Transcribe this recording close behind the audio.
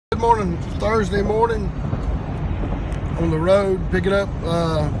morning, Thursday morning, on the road, picking up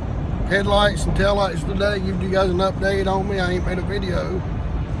headlights and taillights today. Giving you guys an update on me. I ain't made a video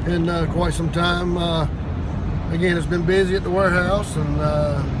in quite some time. Again, it's been busy at the warehouse and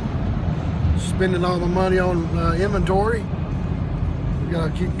spending all the money on inventory. We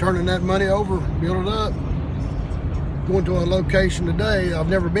gotta keep turning that money over, build it up. Going to a location today I've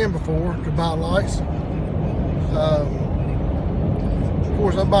never been before to buy lights. Of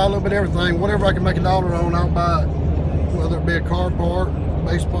course, I buy a little bit of everything. Whatever I can make $1 on, I'll buy it. Whether it be a car part,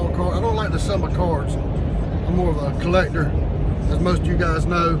 baseball card. I don't like to sell my cards. I'm more of a collector, as most of you guys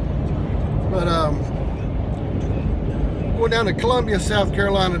know. But going down to Columbia, South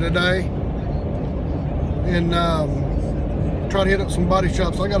Carolina today, and try to hit up some body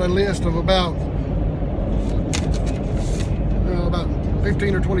shops. I got a list of about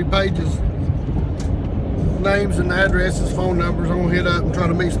 15 or 20 pages, names and addresses, phone numbers. I'm gonna hit up and try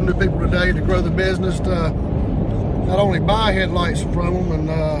to meet some new people today to grow the business, to not only buy headlights from them and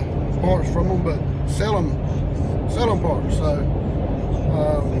parts from them, but sell them parts. So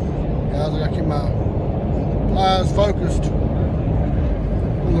guys, I gotta keep my eyes focused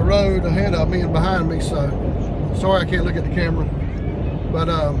on the road ahead of me and behind me. So sorry I can't look at the camera, but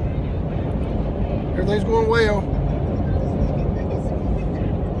everything's going well.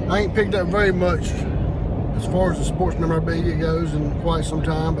 I ain't picked up very much as far as the sports memorabilia goes in quite some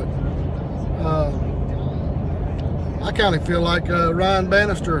time, but I kind of feel like Ryan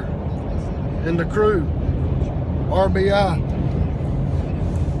Bannister and the crew, RBI,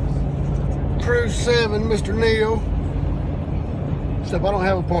 Crew 7, Mr. Neil, except I don't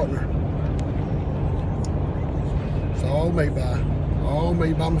have a partner. It's all me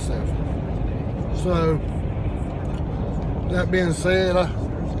by myself. So, that being said, I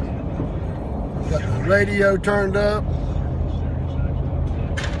got the radio turned up.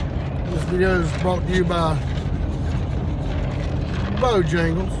 This video is brought to you by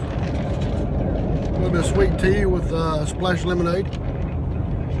Bojangles. A little bit of sweet tea with splash lemonade.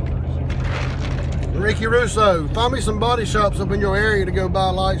 Ricky Russo, find me some body shops up in your area to go buy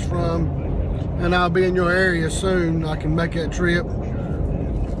lights from, and I'll be in your area soon. I can make that trip.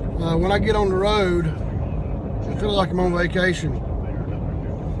 When I get on the road, I feel like I'm on vacation.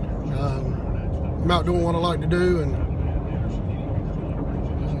 I'm out doing what I like to do, and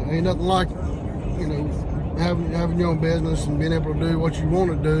ain't nothing like, you know, having your own business and being able to do what you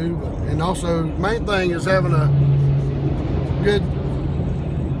want to do. And also, main thing is having a good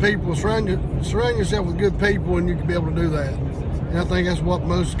people, surround yourself with good people, and you can be able to do that. And I think that's what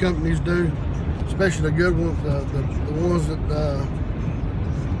most companies do, especially the good ones, the ones that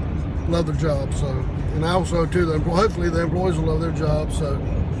love their job. So, and also too, hopefully the employees will love their job. So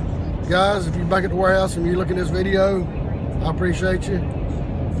guys, if you're back at the warehouse and you look at this video, I appreciate you.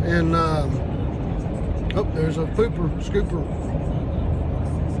 And oh, there's a scooper.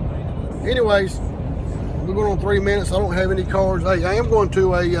 Anyways, we're going on 3 minutes. I don't have any cards. Hey, I am going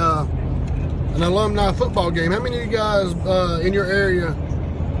to an alumni football game. How many of you guys in your area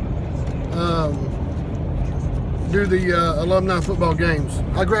do the alumni football games?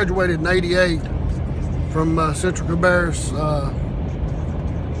 I graduated in '88 from Central Cabarrus,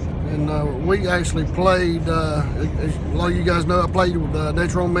 and we actually played, as a lot of you guys know, I played with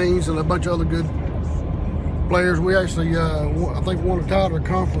Natron Means and a bunch of other good players. We actually, I think, won a title of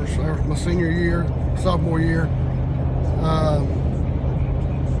conference my senior year, sophomore year,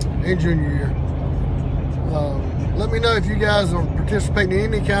 and junior year. Let me know if you guys are participating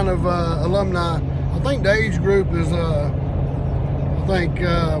in any kind of alumni. I think the age group is, I think,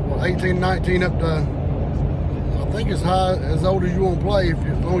 18, 19 up to, I think as old as you want to play, as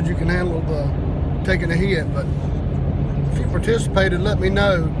long as you can handle taking a hit. But if you participated, let me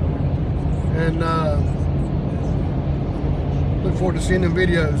know, and look forward to seeing them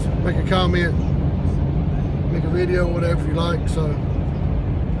videos. Make a comment, make a video, whatever you like. So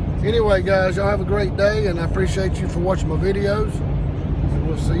anyway, guys, y'all have a great day, and I appreciate you for watching my videos, and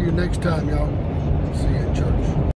we'll see you next time, y'all. See you in church.